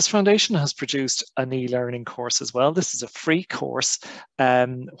Hospice Foundation has produced an e-learning course as well. This is a free course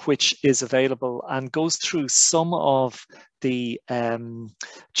which is available and goes through some of the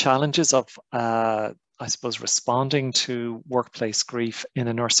challenges of, I suppose, responding to workplace grief in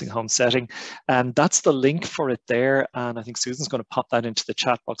a nursing home setting. And that's the link for it there. And I think Susan's going to pop that into the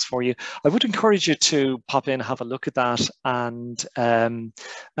chat box for you. I would encourage you to pop in, have a look at that and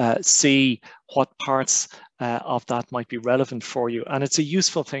see what parts of that might be relevant for you. And it's a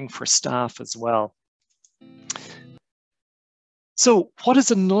useful thing for staff as well. So what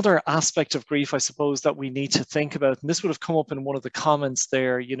is another aspect of grief, I suppose, that we need to think about? And this would have come up in one of the comments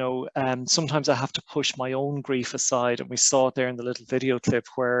there, you know, sometimes I have to push my own grief aside. And we saw it there in the little video clip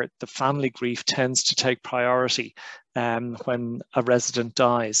where the family grief tends to take priority when a resident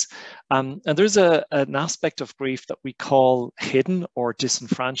dies. And there's an aspect of grief that we call hidden or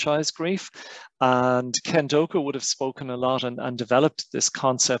disenfranchised grief. And Ken Doka would have spoken a lot and developed this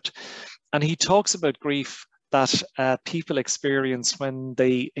concept. And he talks about grief that people experience when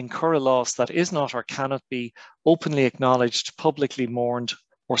they incur a loss that is not or cannot be openly acknowledged, publicly mourned,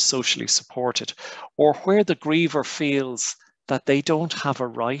 or socially supported, or where the griever feels that they don't have a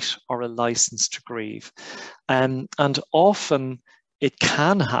right or a license to grieve. And often it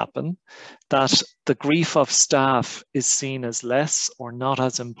can happen that the grief of staff is seen as less or not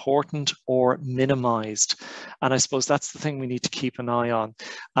as important or minimized. And I suppose that's the thing we need to keep an eye on.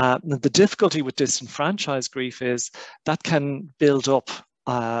 The difficulty with disenfranchised grief is that can build up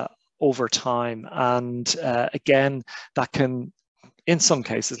over time. And again, that can, in some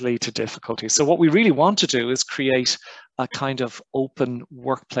cases, lead to difficulty. So what we really want to do is create a kind of open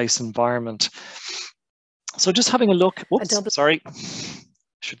workplace environment. So just having a look, whoops, sorry,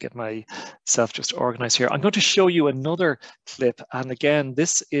 should get myself just organized here. I'm going to show you another clip. And again,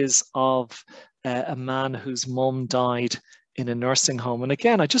 this is of a man whose mum died in a nursing home. And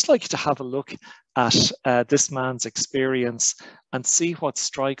again, I'd just like you to have a look at this man's experience and see what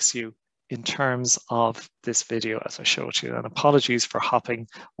strikes you in terms of this video as I show it to you. And apologies for hopping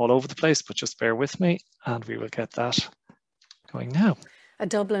all over the place, but just bear with me and we will get that going now. A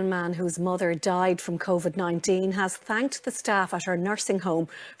Dublin man whose mother died from COVID-19 has thanked the staff at her nursing home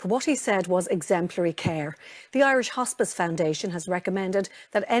for what he said was exemplary care. The Irish Hospice Foundation has recommended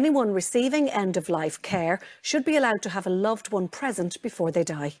that anyone receiving end-of-life care should be allowed to have a loved one present before they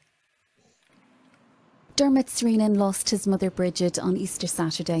die. Dermot Sreenan lost his mother Bridget on Easter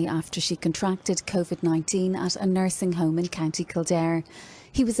Saturday after she contracted COVID-19 at a nursing home in County Kildare.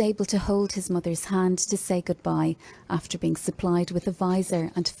 He was able to hold his mother's hand to say goodbye after being supplied with a visor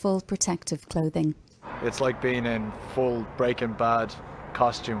and full protective clothing. It's like being in full Breaking Bad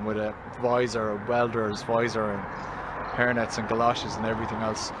costume with a visor, a welder's visor and hairnets and galoshes and everything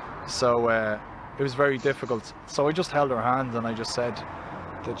else. So it was very difficult. So I just held her hand and I just said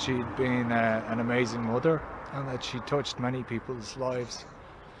that she'd been an amazing mother and that she touched many people's lives.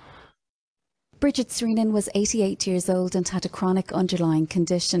 Bridget Sreenan was 88 years old and had a chronic underlying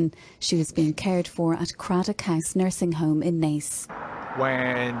condition. She was being cared for at Craddock House Nursing Home in Naas.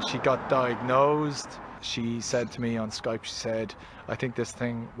 When she got diagnosed, she said to me on Skype, she said, "I think this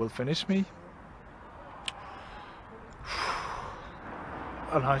thing will finish me."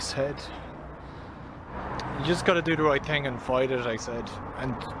 And I said, "You just got to do the right thing and fight it," I said,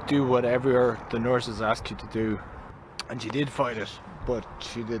 "and do whatever the nurses ask you to do." And she did fight it, but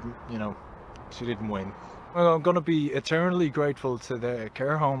she didn't, you know, she didn't win. Well, I'm going to be eternally grateful to the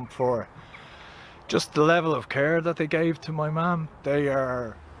care home for just the level of care that they gave to my mum. They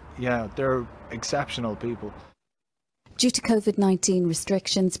are, yeah, they're exceptional people. Due to COVID-19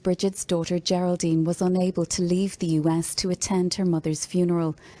 restrictions, Bridget's daughter Geraldine was unable to leave the US to attend her mother's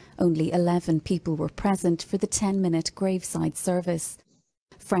funeral. Only 11 people were present for the 10-minute graveside service.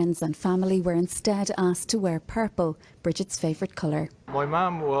 Friends and family were instead asked to wear purple, Bridget's favourite colour. My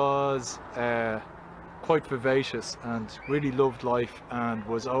mum was quite vivacious and really loved life and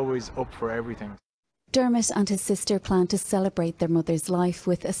was always up for everything. Dermot and his sister plan to celebrate their mother's life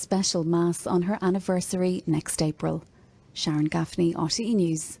with a special mass on her anniversary next April. Sharon Gaffney, RTE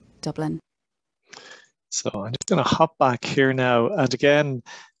News, Dublin. So I'm just going to hop back here now. And again,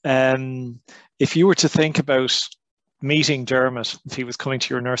 if you were to think about meeting Dermot, if he was coming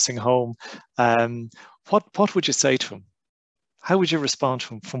to your nursing home, what would you say to him? How would you respond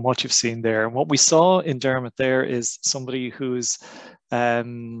to him from what you've seen there? And what we saw in Dermot there is somebody who's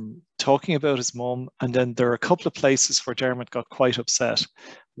talking about his mum, and then there are a couple of places where Dermot got quite upset.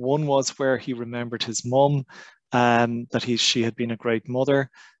 One was where he remembered his mum, that she had been a great mother,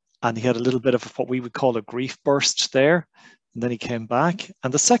 and he had a little bit of what we would call a grief burst there, and then he came back.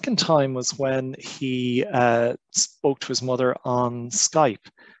 And the second time was when he spoke to his mother on Skype,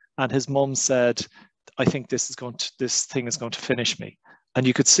 and his mum said, I think this thing is going to finish me. And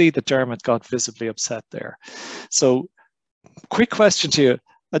you could see that Dermot got visibly upset there. So quick question to you,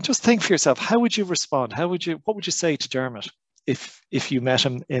 and just think for yourself, how would you respond? What would you say to Dermot if you met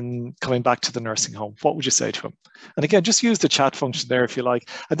him in coming back to the nursing home? What would you say to him? And again, just use the chat function there if you like.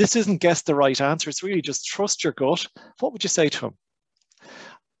 And this isn't guess the right answer, it's really just trust your gut. What would you say to him?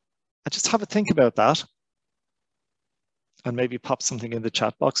 And just have a think about that. And maybe pop something in the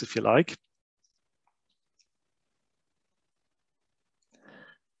chat box if you like.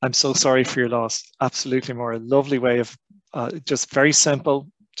 I'm so sorry for your loss. Absolutely, Maura. Lovely way of just very simple,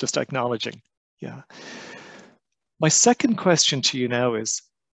 just acknowledging. Yeah. My second question to you now is,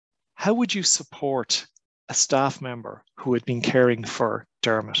 how would you support a staff member who had been caring for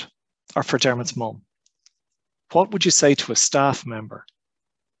Dermot or for Dermot's mum? What would you say to a staff member?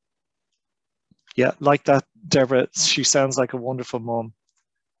 Yeah, like that, Deborah, she sounds like a wonderful mum.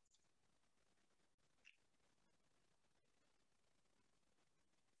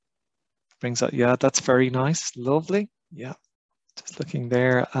 Brings up, yeah, that's very nice, lovely. Yeah, just looking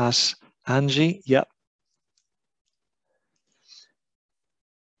there at Angie. Yeah.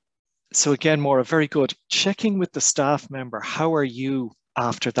 So again, Maura, very good. Checking with the staff member, how are you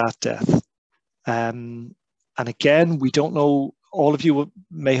after that death? And again, we don't know, all of you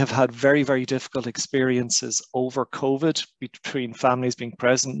may have had very, very difficult experiences over COVID between families being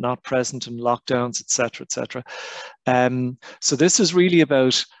present, not present, and lockdowns, etc., etc. So this is really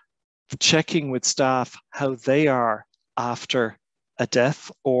about checking with staff how they are after a death,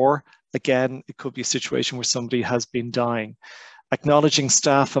 or again, it could be a situation where somebody has been dying. Acknowledging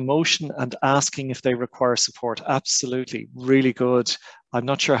staff emotion and asking if they require support. Absolutely, really good. I'm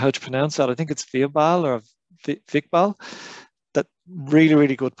not sure how to pronounce that. I think it's Vigbal or Vigbal. That really,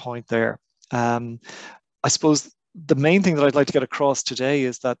 really good point there. I suppose the main thing that I'd like to get across today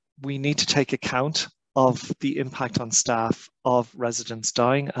is that we need to take account of the impact on staff of residents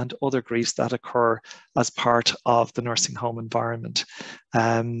dying and other griefs that occur as part of the nursing home environment.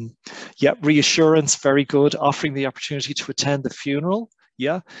 Yeah, reassurance, very good. Offering the opportunity to attend the funeral.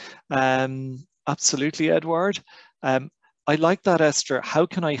 Yeah, absolutely, Edward. I like that, Esther. How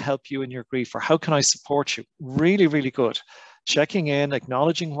can I help you in your grief, or how can I support you? Really, really good. Checking in,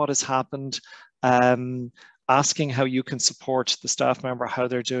 acknowledging what has happened, asking how you can support the staff member, how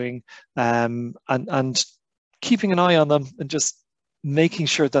they're doing, and keeping an eye on them, and just making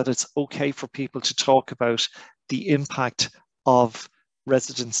sure that it's okay for people to talk about the impact of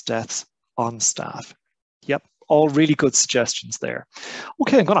residents' deaths on staff. Yep, all really good suggestions there.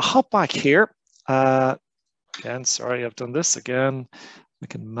 Okay, I'm going to hop back here. Again, sorry, I've done this again. I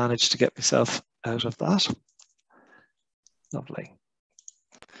can manage to get myself out of that. Lovely.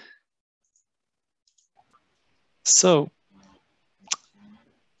 So,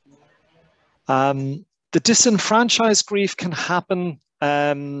 the disenfranchised grief can happen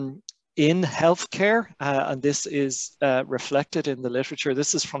in healthcare, and this is reflected in the literature.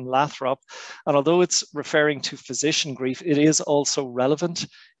 This is from Lathrop, and although it's referring to physician grief, it is also relevant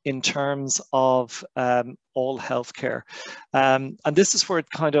in terms of all healthcare. And this is where it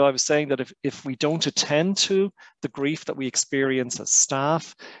kind of, I was saying that if we don't attend to the grief that we experience as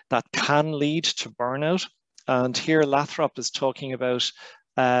staff, that can lead to burnout. And here Lathrop is talking about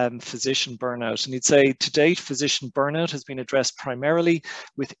physician burnout. And he'd say, to date, physician burnout has been addressed primarily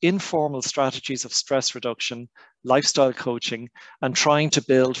with informal strategies of stress reduction, lifestyle coaching, and trying to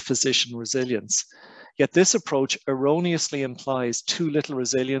build physician resilience. Yet this approach erroneously implies too little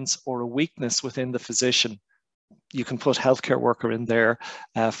resilience or a weakness within the physician. You can put healthcare worker in there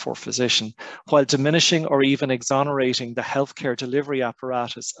for physician, while diminishing or even exonerating the healthcare delivery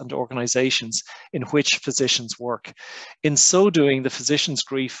apparatus and organizations in which physicians work. In so doing, the physician's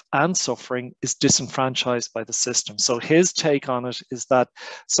grief and suffering is disenfranchised by the system. So his take on it is that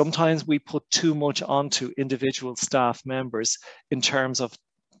sometimes we put too much onto individual staff members in terms of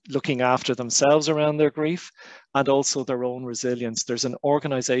looking after themselves around their grief, and also their own resilience. There's an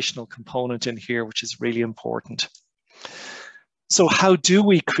organizational component in here, which is really important. So how do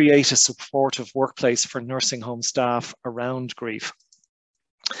we create a supportive workplace for nursing home staff around grief?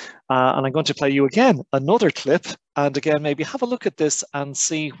 And I'm going to play you again another clip, and again, maybe have a look at this and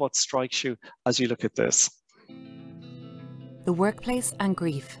see what strikes you as you look at this. The workplace and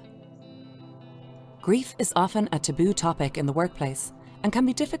grief. Grief is often a taboo topic in the workplace and can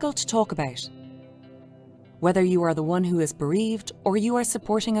be difficult to talk about. Whether you are the one who is bereaved or you are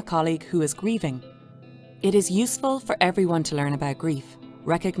supporting a colleague who is grieving, it is useful for everyone to learn about grief,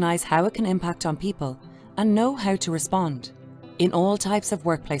 recognise how it can impact on people, and know how to respond. In all types of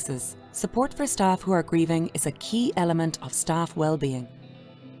workplaces, support for staff who are grieving is a key element of staff well-being.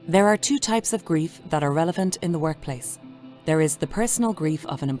 There are two types of grief that are relevant in the workplace. There is the personal grief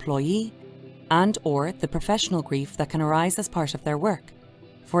of an employee and/or the professional grief that can arise as part of their work.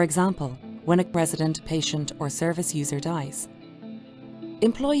 For example, when a resident, patient, or service user dies.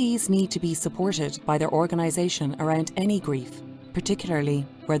 Employees need to be supported by their organisation around any grief, particularly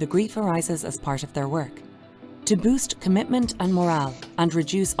where the grief arises as part of their work. To boost commitment and morale and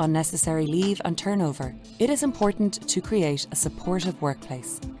reduce unnecessary leave and turnover, it is important to create a supportive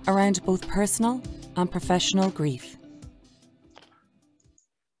workplace around both personal and professional grief.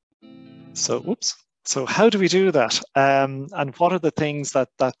 So how do we do that? And what are the things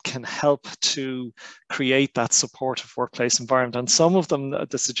that can help to create that supportive workplace environment? And some of them,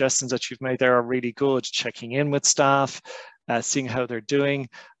 the suggestions that you've made there are really good. Checking in with staff, seeing how they're doing,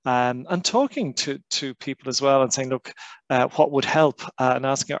 and talking to people as well and saying, look, what would help? And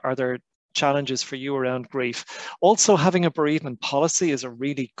asking, are there challenges for you around grief? Also, having a bereavement policy is a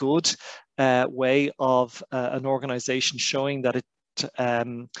really good way of an organisation showing that it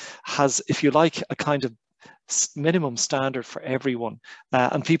has, if you like, a kind of minimum standard for everyone,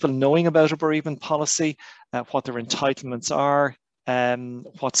 and people knowing about a bereavement policy, what their entitlements are,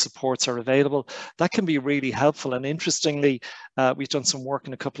 what supports are available. That can be really helpful. And interestingly, we've done some work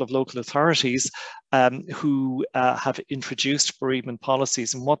in a couple of local authorities who have introduced bereavement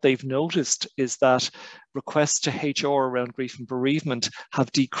policies, and what they've noticed is that requests to HR around grief and bereavement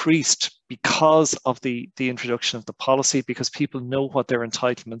have decreased because of the introduction of the policy, because people know what their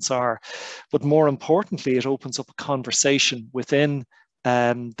entitlements are. But more importantly, it opens up a conversation within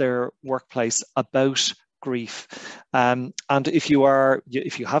their workplace about grief. And if you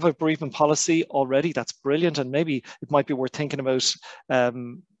have a bereavement policy already, that's brilliant, and maybe it might be worth thinking about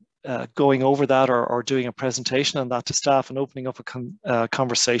going over that or doing a presentation on that to staff and opening up a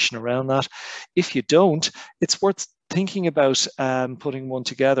conversation around that. If you don't, it's worth thinking about putting one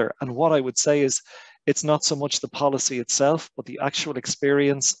together. And what I would say is, it's not so much the policy itself, but the actual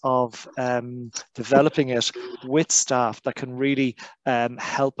experience of developing it with staff that can really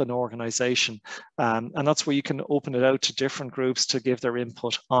help an organisation. And that's where you can open it out to different groups to give their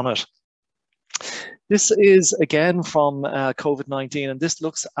input on it. This is again from COVID-19, and this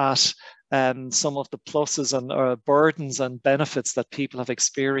looks at some of the pluses and burdens and benefits that people have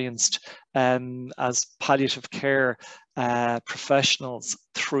experienced as palliative care professionals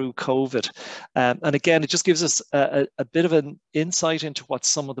through COVID. And again, it just gives us a bit of an insight into what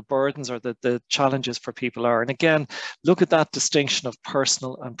some of the burdens or the challenges for people are. And again, look at that distinction of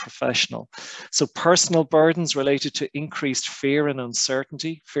personal and professional. So personal burdens related to increased fear and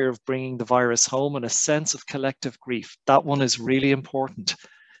uncertainty, fear of bringing the virus home, and a sense of collective grief. That one is really important.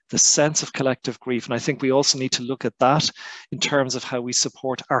 The sense of collective grief. And I think we also need to look at that in terms of how we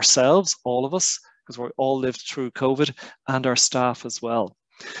support ourselves, all of us, because we all lived through COVID, and our staff as well.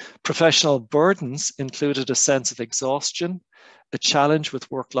 Professional burdens included a sense of exhaustion, a challenge with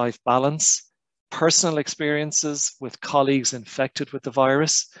work-life balance, personal experiences with colleagues infected with the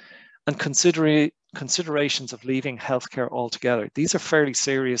virus, and considerations of leaving healthcare altogether. These are fairly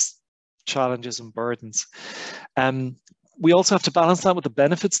serious challenges and burdens. We also have to balance that with the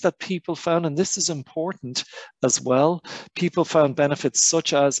benefits that people found, and this is important as well. People found benefits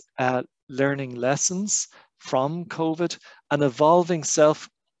such as learning lessons from COVID, and evolving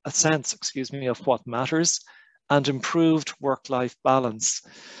a sense of what matters, and improved work-life balance.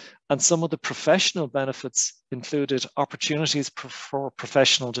 And some of the professional benefits included opportunities for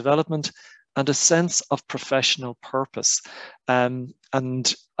professional development and a sense of professional purpose. And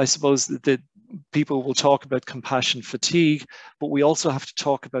I suppose that people will talk about compassion fatigue, but we also have to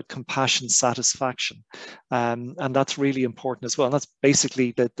talk about compassion satisfaction. And that's really important as well. And that's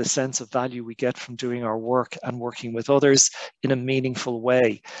basically the sense of value we get from doing our work and working with others in a meaningful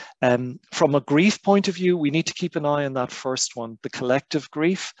way. From a grief point of view, we need to keep an eye on that first one, the collective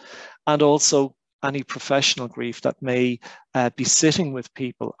grief, and also any professional grief that may be sitting with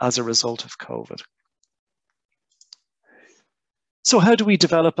people as a result of COVID. So how do we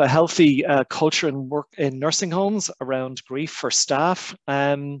develop a healthy culture and work in nursing homes around grief for staff?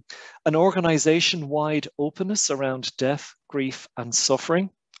 An organization-wide openness around death, grief, and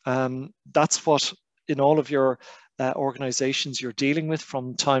suffering. That's what in all of your organizations you're dealing with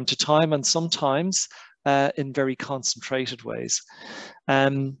from time to time, and sometimes in very concentrated ways.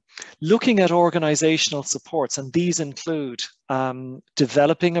 Looking at organizational supports, and these include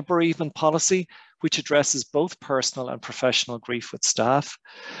developing a bereavement policy which addresses both personal and professional grief with staff,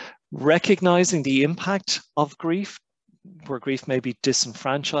 recognizing the impact of grief, where grief may be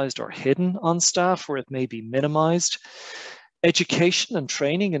disenfranchised or hidden on staff, where it may be minimized, education and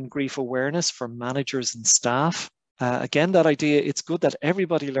training in grief awareness for managers and staff. Again, that idea, it's good that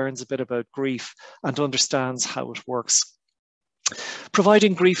everybody learns a bit about grief and understands how it works.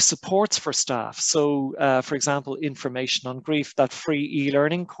 Providing grief supports for staff. So, for example, information on grief, that free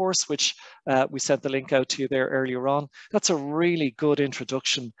e-learning course, which we sent the link out to you there earlier on, that's a really good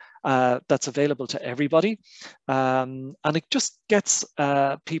introduction that's available to everybody. And it just gets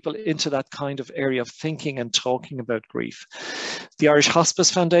people into that kind of area of thinking and talking about grief. The Irish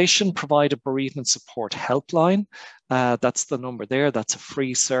Hospice Foundation provide a bereavement support helpline. That's the number there, that's a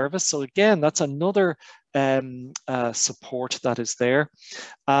free service. So again, that's another support that is there.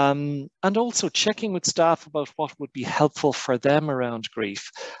 And also checking with staff about what would be helpful for them around grief,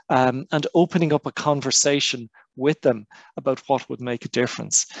 and opening up a conversation with them about what would make a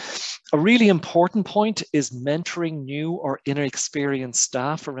difference. A really important point is mentoring new or inexperienced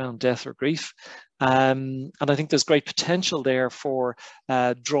staff around death or grief. And I think there's great potential there for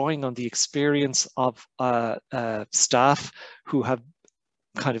drawing on the experience of staff who have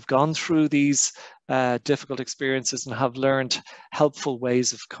kind of gone through these difficult experiences and have learned helpful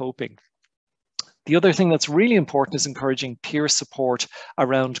ways of coping. The other thing that's really important is encouraging peer support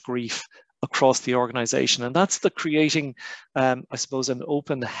around grief across the organization. And that's the creating, I suppose, an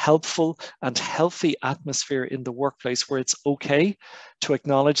open, helpful and healthy atmosphere in the workplace where it's okay to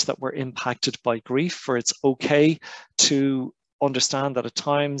acknowledge that we're impacted by grief, where it's okay to understand that at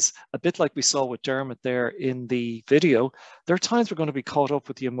times, a bit like we saw with Dermot there in the video, there are times we're going to be caught up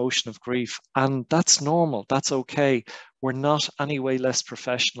with the emotion of grief, and that's normal, that's okay. We're not any way less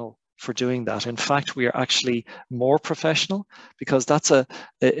professional for doing that. In fact, we are actually more professional because that's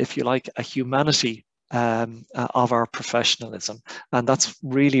if you like, a humanity of our professionalism. And that's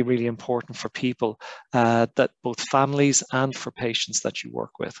really, really important for people, that both families and for patients that you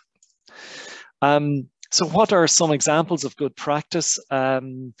work with. So what are some examples of good practice?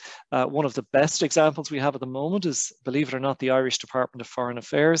 One of the best examples we have at the moment is, believe it or not, the Irish Department of Foreign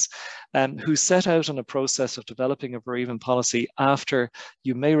Affairs, who set out on a process of developing a bereavement policy after,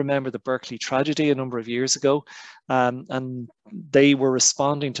 you may remember, the Berkeley tragedy a number of years ago. And they were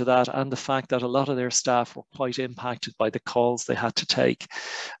responding to that and the fact that a lot of their staff were quite impacted by the calls they had to take.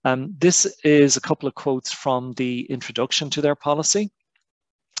 This is a couple of quotes from the introduction to their policy.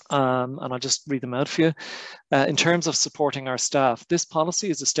 And I'll just read them out for you. In terms of supporting our staff, this policy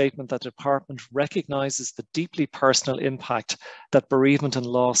is a statement that the department recognises the deeply personal impact that bereavement and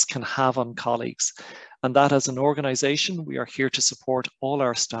loss can have on colleagues, and that as an organisation, we are here to support all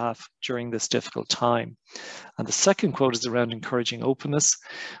our staff during this difficult time. And the second quote is around encouraging openness.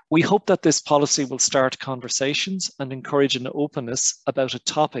 We hope that this policy will start conversations and encourage an openness about a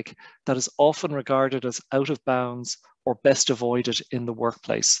topic that is often regarded as out of bounds or best avoided in the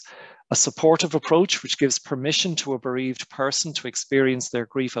workplace. A supportive approach which gives permission to a bereaved person to experience their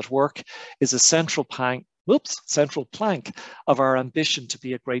grief at work is a central plank of our ambition to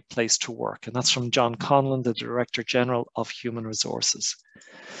be a great place to work. And that's from John Conlon, the Director General of Human Resources.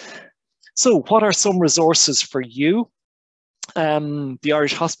 So what are some resources for you? The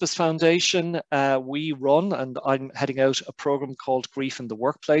Irish Hospice Foundation, we run, and I'm heading out, a program called Grief in the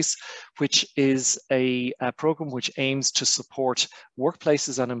Workplace, which is a program which aims to support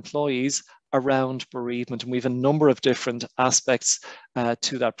workplaces and employees around bereavement. And we have a number of different aspects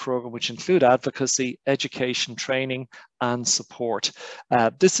to that program, which include advocacy, education, training, and support.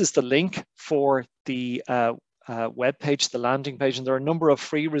 This is the link for the web page, the landing page, and there are a number of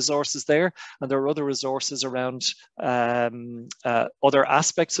free resources there, and there are other resources around other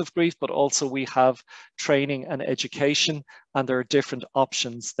aspects of grief, but also we have training and education, and there are different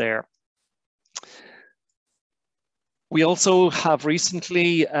options there. We also have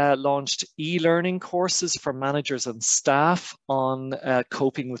recently launched e-learning courses for managers and staff on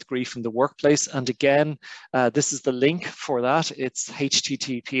coping with grief in the workplace. And again, this is the link for that. It's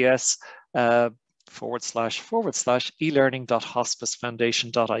https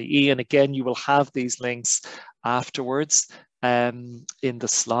www.e-learning.hospicefoundation.ie. And again, you will have these links afterwards in the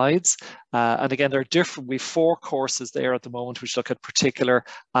slides. And again, there are different, we've 4 courses there at the moment which look at particular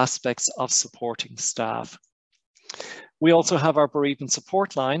aspects of supporting staff. We also have our bereavement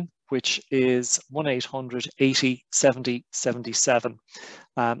support line, which is 1-800 80 70 77.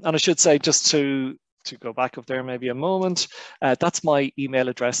 And I should say, just to go back up there maybe a moment, that's my email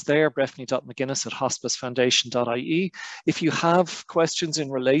address there, breffni.mcguinness@hospicefoundation.ie. If you have questions in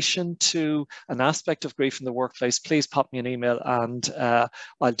relation to an aspect of grief in the workplace, please pop me an email and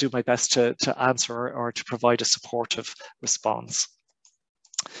I'll do my best to answer or to provide a supportive response.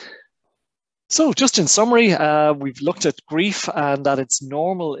 So just in summary, we've looked at grief and that it's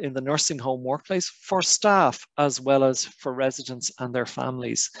normal in the nursing home workplace for staff as well as for residents and their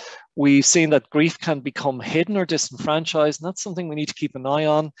families. We've seen that grief can become hidden or disenfranchised, and that's something we need to keep an eye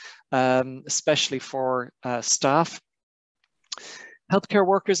on, especially for staff. Healthcare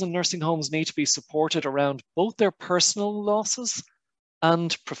workers in nursing homes need to be supported around both their personal losses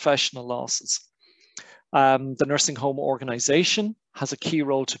and professional losses. The nursing home organisation has a key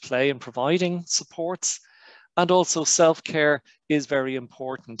role to play in providing supports, and also self-care is very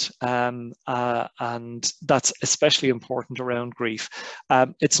important, and that's especially important around grief.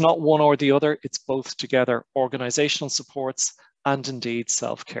 It's not one or the other, it's both together, organisational supports and indeed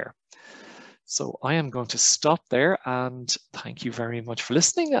self-care. So I am going to stop there and thank you very much for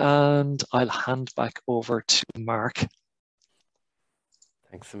listening, and I'll hand back over to Mark.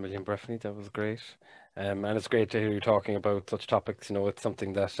 Thanks a million, Breffni. That was great. And it's great to hear you talking about such topics. You know, it's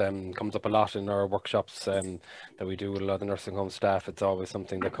something that comes up a lot in our workshops that we do with a lot of nursing home staff. It's always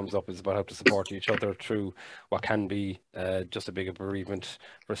something that comes up, is about how to support each other through what can be just a big bereavement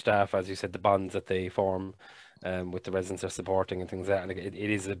for staff. As you said, the bonds that they form with the residents they're supporting and things like that. And it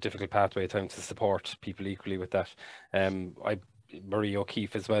is a difficult pathway at times to support people equally with that. Marie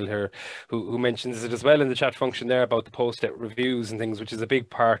O'Keefe as well here, who mentions it as well in the chat function there about the post-it reviews and things, which is a big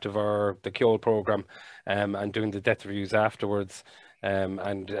part of the CEOL program, and doing the death reviews afterwards,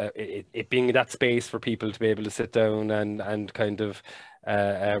 and it being that space for people to be able to sit down and kind of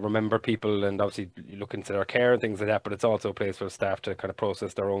remember people, and obviously look into their care and things like that, but it's also a place for staff to kind of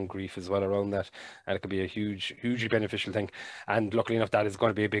process their own grief as well around that, and it could be a hugely beneficial thing. And luckily enough, that is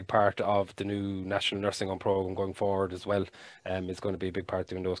going to be a big part of the new National Nursing Home Programme going forward as well. It's going to be a big part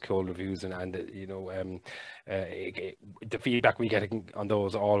doing those CEOL reviews, and you know, the feedback we get on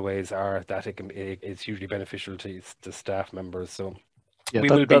those always are that it's hugely beneficial to staff members. So yeah,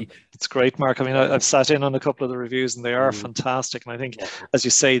 it's great, Mark. I mean, I've sat in on a couple of the reviews and they are fantastic. And I think, as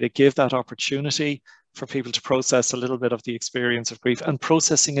you say, they give that opportunity for people to process a little bit of the experience of grief, and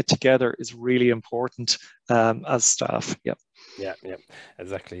processing it together is really important as staff. Yeah,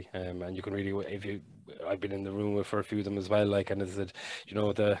 exactly. And you can really, I've been in the room for a few of them as well, like, and as it, you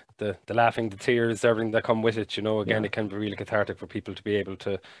know, the laughing, the tears, everything that come with it, you know, again, it can be really cathartic for people to be able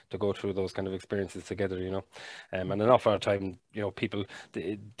to go through those kind of experiences together, you know. And an awful lot of time, you know, people,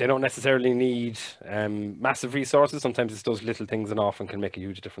 they don't necessarily need massive resources. Sometimes it's those little things and often can make a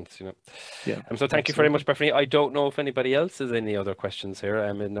huge difference, you know. Yeah. So thank you very much, Breffni. I don't know if anybody else has any other questions here.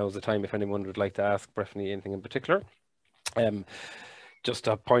 And now's the time if anyone would like to ask Breffni anything in particular. Just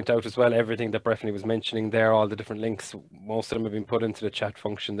to point out as well, everything that Breffni was mentioning there, all the different links, most of them have been put into the chat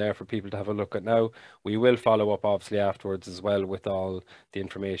function there for people to have a look at now. We will follow up obviously afterwards as well with all the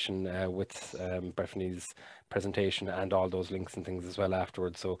information with Breffni's presentation and all those links and things as well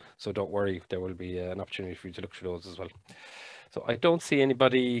afterwards. So don't worry, there will be an opportunity for you to look through those as well. So I don't see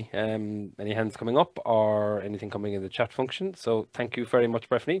anybody, any hands coming up or anything coming in the chat function. So thank you very much,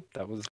 Breffni. That was